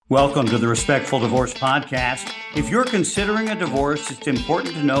Welcome to the Respectful Divorce Podcast. If you're considering a divorce, it's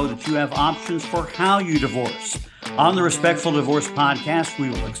important to know that you have options for how you divorce. On the Respectful Divorce Podcast, we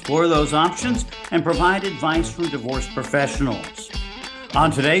will explore those options and provide advice from divorce professionals. On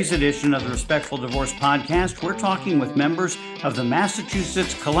today's edition of the Respectful Divorce Podcast, we're talking with members of the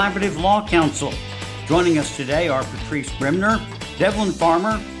Massachusetts Collaborative Law Council. Joining us today are Patrice Brimner, Devlin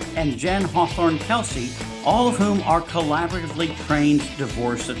Farmer, and Jen Hawthorne-Kelsey, all of whom are collaboratively trained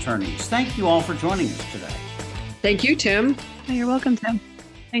divorce attorneys. Thank you all for joining us today. Thank you, Tim. Oh, you're welcome, Tim.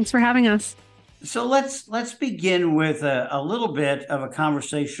 Thanks for having us. So let's begin with a little bit of a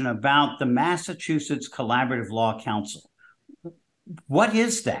conversation about the Massachusetts Collaborative Law Council. What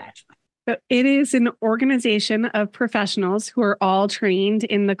is that? So it is an organization of professionals who are all trained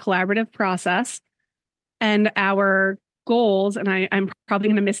in the collaborative process. And our goals, and I'm probably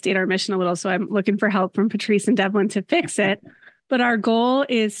going to misstate our mission a little, so I'm looking for help from Patrice and Devlin to fix it. But our goal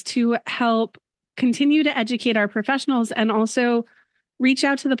is to help continue to educate our professionals and also reach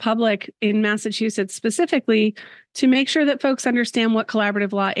out to the public in Massachusetts specifically to make sure that folks understand what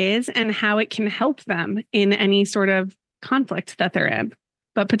collaborative law is and how it can help them in any sort of conflict that they're in.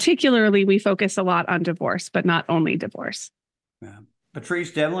 But particularly, we focus a lot on divorce, but not only divorce. Yeah.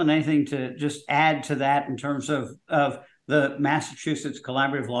 Patrice, Devlin, anything to just add to that in terms of the Massachusetts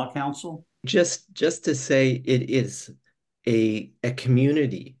Collaborative Law Council? Just to say it is a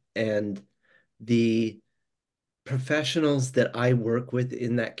community, and the professionals that I work with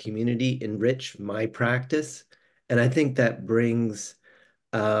in that community enrich my practice. And I think that brings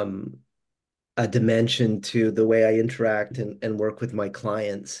a dimension to the way I interact and work with my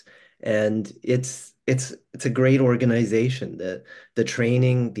clients. And it's a great organization, the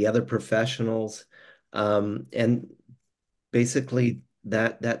training, the other professionals, and basically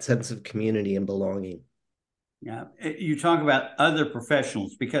that sense of community and belonging. Yeah, you talk about other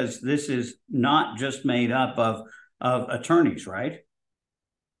professionals because this is not just made up of attorneys, right?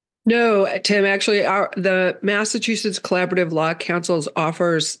 No, Tim, actually, the Massachusetts Collaborative Law Council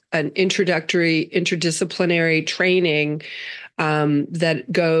offers an introductory interdisciplinary training that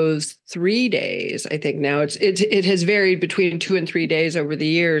goes 3 days. I think now it has varied between 2 and 3 days over the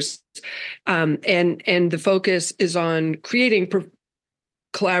years, and the focus is on creating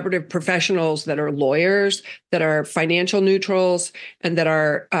collaborative professionals that are lawyers, that are financial neutrals, and that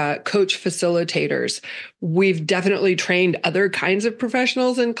are coach facilitators. We've definitely trained other kinds of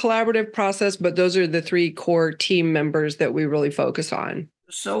professionals in collaborative process, but those are the 3 core team members that we really focus on.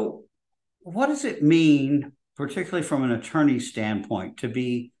 So what does it mean, particularly from an attorney standpoint, to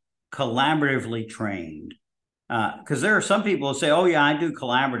be collaboratively trained? Because there are some people who say, oh, yeah, I do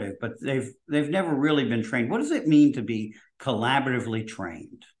collaborative, but they've never really been trained. What does it mean to be collaboratively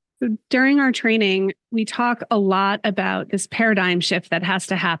trained? So during our training, we talk a lot about this paradigm shift that has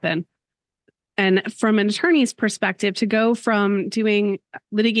to happen. And from an attorney's perspective, to go from doing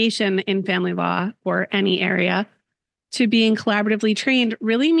litigation in family law or any area to being collaboratively trained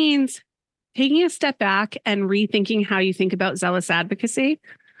really means taking a step back and rethinking how you think about zealous advocacy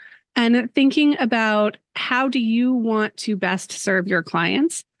and thinking about how do you want to best serve your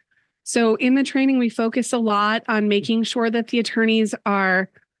clients. So in the training, we focus a lot on making sure that the attorneys are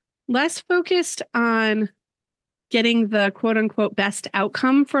less focused on getting the quote unquote best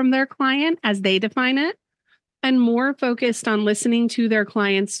outcome from their client as they define it, and more focused on listening to their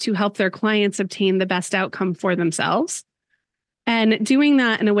clients to help their clients obtain the best outcome for themselves. And doing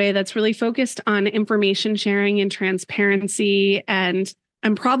that in a way that's really focused on information sharing and transparency and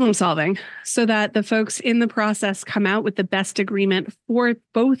problem solving so that the folks in the process come out with the best agreement for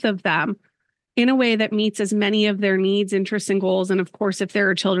both of them in a way that meets as many of their needs, interests, and goals. And of course, if there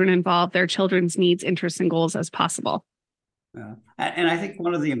are children involved, their children's needs, interests, and goals as possible. And I think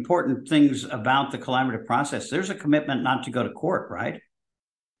one of the important things about the collaborative process, there's a commitment not to go to court, right?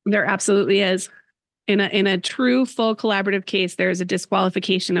 There absolutely is. In a true full collaborative case, there is a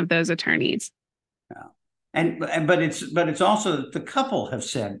disqualification of those attorneys. But it's also that the couple have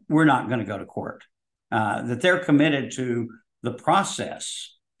said we're not going to go to court, that they're committed to the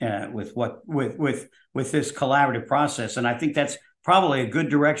process with this collaborative process, and I think that's probably a good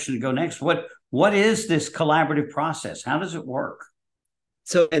direction to go next. What is this collaborative process? How does it work?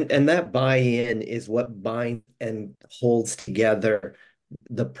 So and that buy-in is what binds and holds together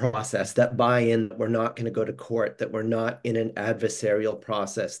the process. That buy-in that we're not going to go to court, that we're not in an adversarial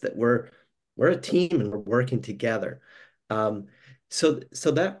process, that we're a team and we're working together. So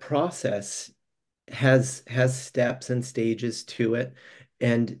that process has steps and stages to it,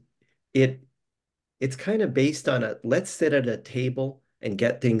 and it's kind of based on a let's sit at a table and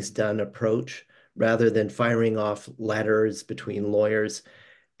get things done approach rather than firing off letters between lawyers.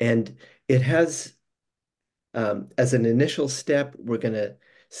 And it has, as an initial step, we're going to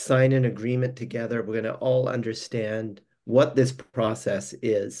sign an agreement together. We're going to all understand what this process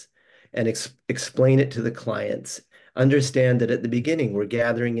is and explain it to the clients. Understand that at the beginning, we're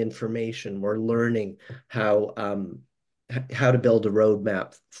gathering information, we're learning how to build a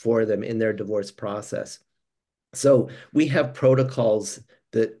roadmap for them in their divorce process. So we have protocols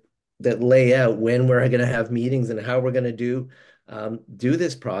that lay out when we're going to have meetings and how we're going to do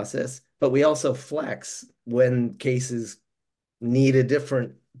this process, but we also flex when cases need a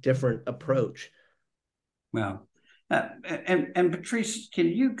different approach. Well, and Patrice, can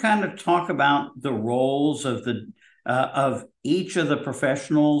you kind of talk about the roles of each of the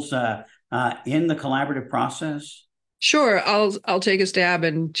professionals in the collaborative process? Sure, I'll take a stab,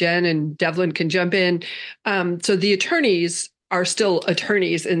 and Jen and Devlin can jump in. So the attorneys are still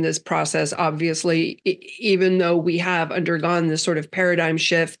attorneys in this process, obviously, even though we have undergone this sort of paradigm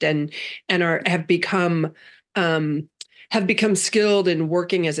shift and have become skilled in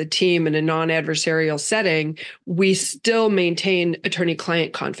working as a team in a non-adversarial setting. We still maintain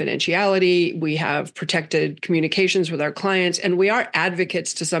attorney-client confidentiality. We have protected communications with our clients, and we are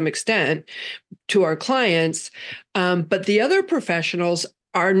advocates to some extent to our clients. But the other professionals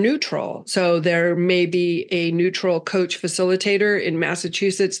are neutral. So there may be a neutral coach facilitator in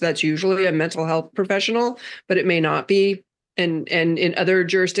Massachusetts. That's usually a mental health professional, but it may not be. And in other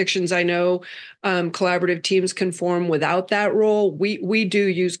jurisdictions, I know collaborative teams can form without that role. We do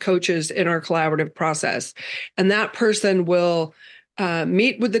use coaches in our collaborative process, and that person will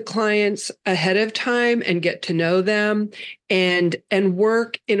meet with the clients ahead of time and get to know them, and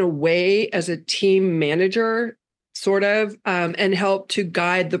work in a way as a team manager, sort of, and help to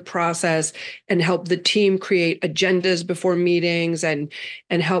guide the process and help the team create agendas before meetings and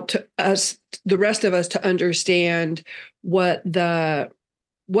help the rest of us to understand what the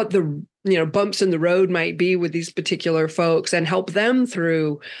bumps in the road might be with these particular folks and help them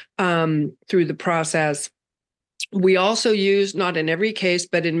through the process. We also use, not in every case,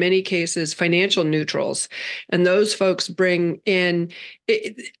 but in many cases, financial neutrals. And those folks bring in,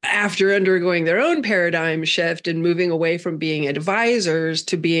 after undergoing their own paradigm shift and moving away from being advisors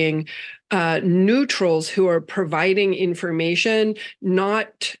to being neutrals who are providing information,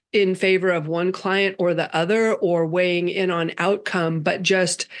 not in favor of one client or the other or weighing in on outcome, but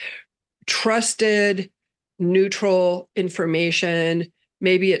just trusted, neutral information.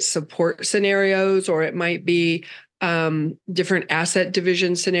 Maybe it's support scenarios, or it might be different asset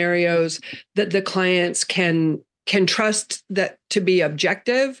division scenarios that the clients can trust that to be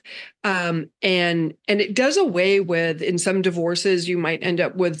objective. And it does away with, in some divorces, you might end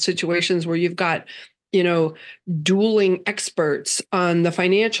up with situations where you've got, dueling experts on the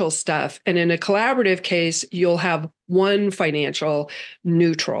financial stuff. And in a collaborative case, you'll have one financial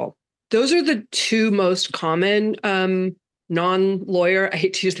neutral. Those are the two most common non-lawyer, I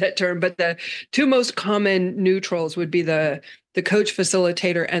hate to use that term, but the two most common neutrals would be the coach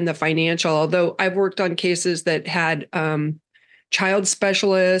facilitator and the financial. Although I've worked on cases that had child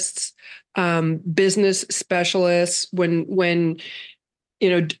specialists, business specialists. When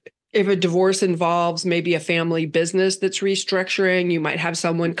if a divorce involves maybe a family business that's restructuring, you might have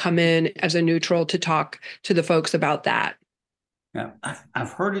someone come in as a neutral to talk to the folks about that. Yeah,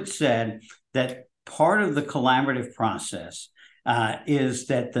 I've heard it said that part of the collaborative process is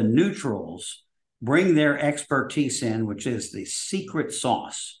that the neutrals bring their expertise in, which is the secret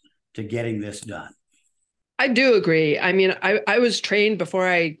sauce to getting this done. I do agree. I mean, I was trained before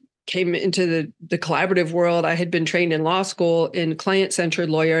I came into the collaborative world. I had been trained in law school in client-centered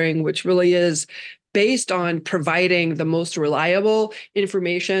lawyering, which really is based on providing the most reliable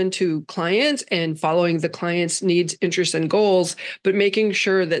information to clients and following the client's needs, interests, and goals, but making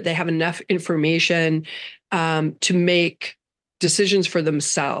sure that they have enough information to make decisions for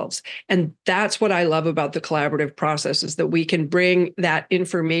themselves. And that's what I love about the collaborative process, is that we can bring that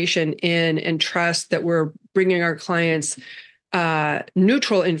information in and trust that we're bringing our clients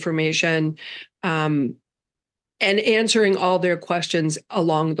neutral information and answering all their questions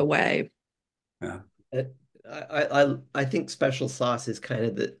along the way. Yeah. I think special sauce is kind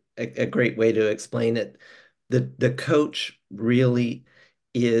of a great way to explain it. The coach really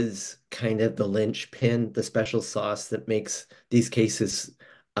is kind of the linchpin, the special sauce that makes these cases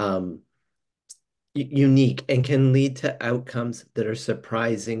unique and can lead to outcomes that are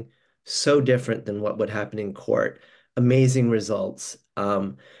surprising, so different than what would happen in court. Amazing results.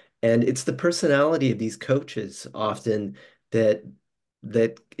 And it's the personality of these coaches often that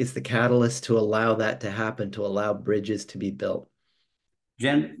is the catalyst to allow that to happen, to allow bridges to be built.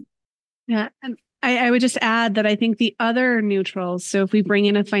 Jen? Yeah. And I would just add that I think the other neutrals, so if we bring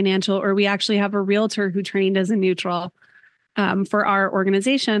in a financial, or we actually have a realtor who trained as a neutral for our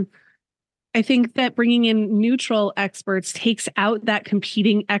organization, I think that bringing in neutral experts takes out that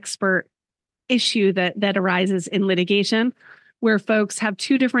competing expert issue that arises in litigation, where folks have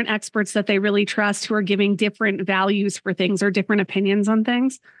two different experts that they really trust who are giving different values for things or different opinions on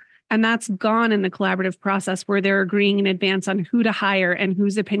things. And that's gone in the collaborative process, where they're agreeing in advance on who to hire and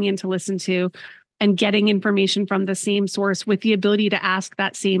whose opinion to listen to, and getting information from the same source with the ability to ask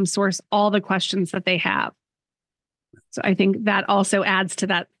that same source all the questions that they have. So I think that also adds to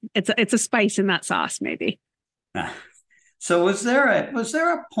that. It's a spice in that sauce, maybe. So was there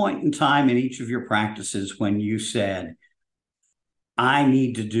a point in time in each of your practices when you said, I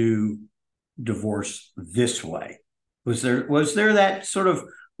need to do divorce this way? Was there that sort of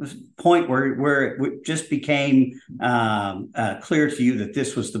point where it just became clear to you that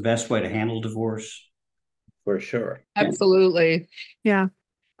this was the best way to handle divorce? For sure. Absolutely. Yeah.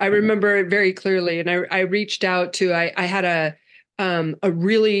 I remember it very clearly. And I reached out to, I had a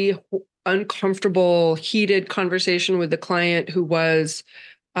really uncomfortable, heated conversation with the client who was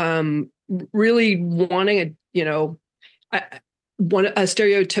really wanting a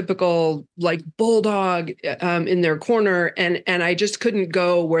stereotypical like bulldog in their corner, and I just couldn't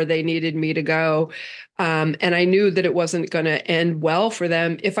go where they needed me to go, and I knew that it wasn't going to end well for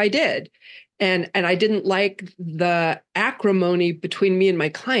them if I did, and I didn't like the acrimony between me and my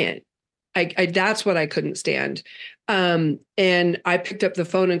client. I that's what I couldn't stand. And I picked up the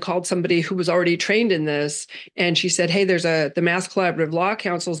phone and called somebody who was already trained in this. And she said, hey, the Mass Collaborative Law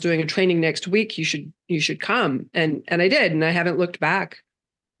Council is doing a training next week. You should come. And I did. And I haven't looked back.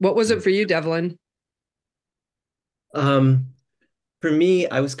 What was it for you, Devlin? For me,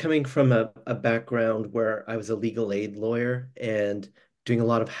 I was coming from a background where I was a legal aid lawyer and doing a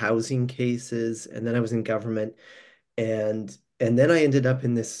lot of housing cases. And then I was in government. And then I ended up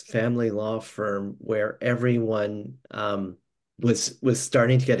in this family law firm where everyone was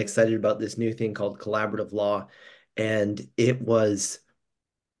starting to get excited about this new thing called collaborative law. And it was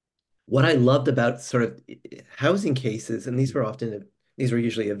what I loved about sort of housing cases, and these were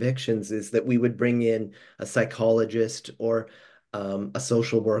usually evictions, is that we would bring in a psychologist or a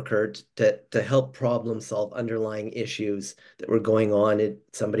social worker to help problem solve underlying issues that were going on.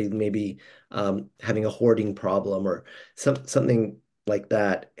 Somebody maybe having a hoarding problem or something like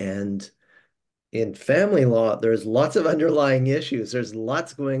that. And in family law, there's lots of underlying issues. There's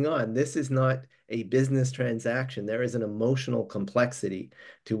lots going on. This is not a business transaction. There is an emotional complexity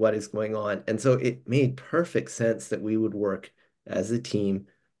to what is going on. And so it made perfect sense that we would work as a team,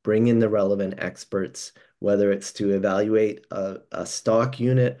 bring in the relevant experts, whether it's to evaluate a stock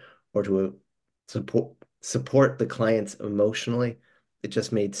unit or to support the clients emotionally. It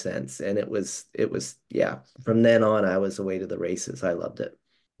just made sense. And it was, yeah, from then on, I was away to the races. I loved it.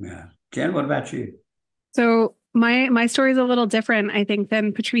 Yeah. Jen, what about you? So my story is a little different, I think,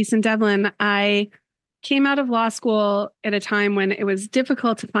 than Patrice and Devlin. I came out of law school at a time when it was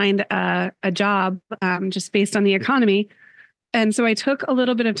difficult to find a job just based on the economy. And so I took a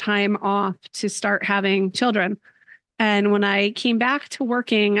little bit of time off to start having children. And when I came back to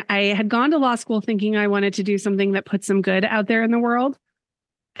working, I had gone to law school thinking I wanted to do something that put some good out there in the world.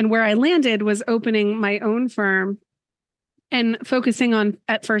 And where I landed was opening my own firm and focusing on,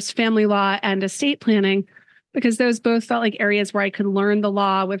 at first, family law and estate planning, because those both felt like areas where I could learn the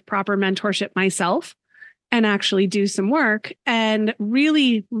law with proper mentorship myself and actually do some work. And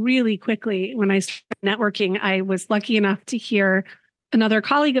really, really quickly, when I started networking, I was lucky enough to hear another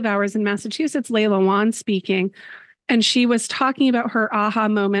colleague of ours in Massachusetts, Layla Wan, speaking. And she was talking about her aha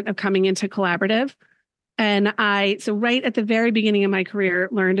moment of coming into collaborative. And so right at the very beginning of my career,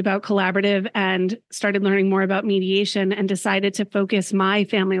 learned about collaborative and started learning more about mediation and decided to focus my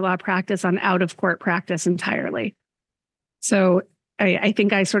family law practice on out-of-court practice entirely. So I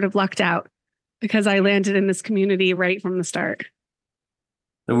think I sort of lucked out because I landed in this community right from the start.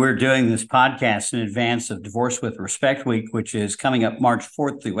 So we're doing this podcast in advance of Divorce with Respect Week, which is coming up March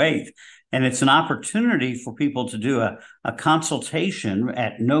 4th through 8th. And it's an opportunity for people to do a consultation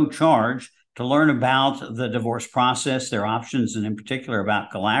at no charge to learn about the divorce process, their options, and in particular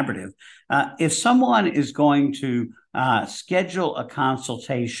about collaborative. If someone is going to schedule a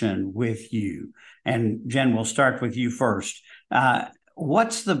consultation with you, and Jen, we'll start with you first,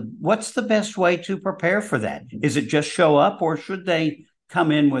 what's the best way to prepare for that? Is it just show up, or should they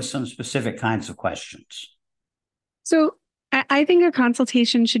come in with some specific kinds of questions? So I think a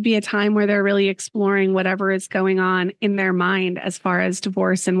consultation should be a time where they're really exploring whatever is going on in their mind as far as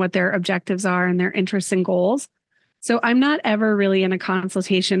divorce and what their objectives are and their interests and goals. So I'm not ever really in a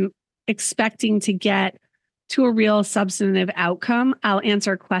consultation expecting to get to a real substantive outcome. I'll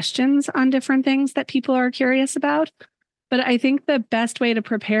answer questions on different things that people are curious about. But I think the best way to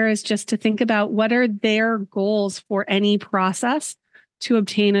prepare is just to think about what are their goals for any process to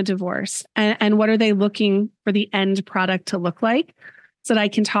obtain a divorce, and what are they looking for the end product to look like, so that I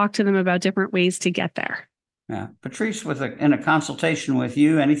can talk to them about different ways to get there. Yeah. Patrice, in a consultation with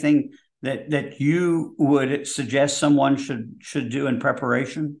you, anything that you would suggest someone should do in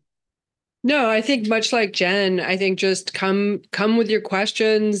preparation? No, I think much like Jen, I think just come with your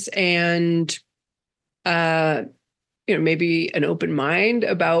questions and maybe an open mind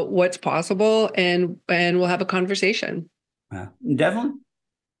about what's possible, and we'll have a conversation. Devlin?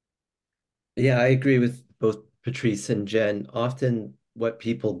 Yeah, I agree with both Patrice and Jen. Often what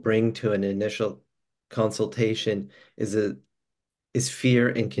people bring to an initial consultation is fear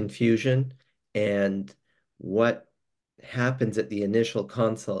and confusion. And what happens at the initial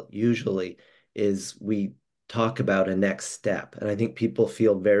consult usually is we talk about a next step. And I think people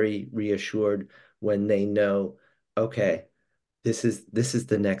feel very reassured when they know, okay, this is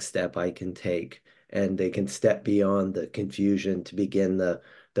the next step I can take, and they can step beyond the confusion to begin the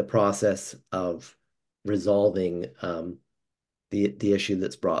process of resolving the issue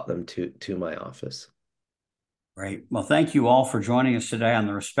that's brought them to my office. Great. Well, thank you all for joining us today on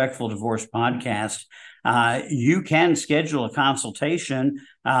the Respectful Divorce Podcast. You can schedule a consultation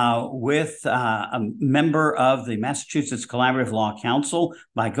with a member of the Massachusetts Collaborative Law Council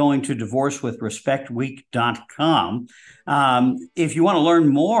by going to divorcewithrespectweek.com. If you want to learn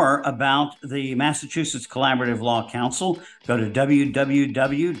more about the Massachusetts Collaborative Law Council, go to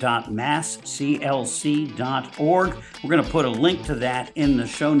www.massclc.org. We're going to put a link to that in the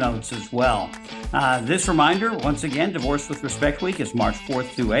show notes as well. This reminder, once again, Divorce with Respect Week is March 4th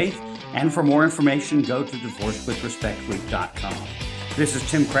through 8th. And for more information, go to divorcewithrespectweek.com. This is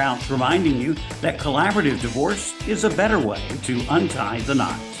Tim Crouch reminding you that collaborative divorce is a better way to untie the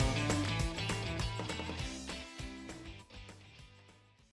knot.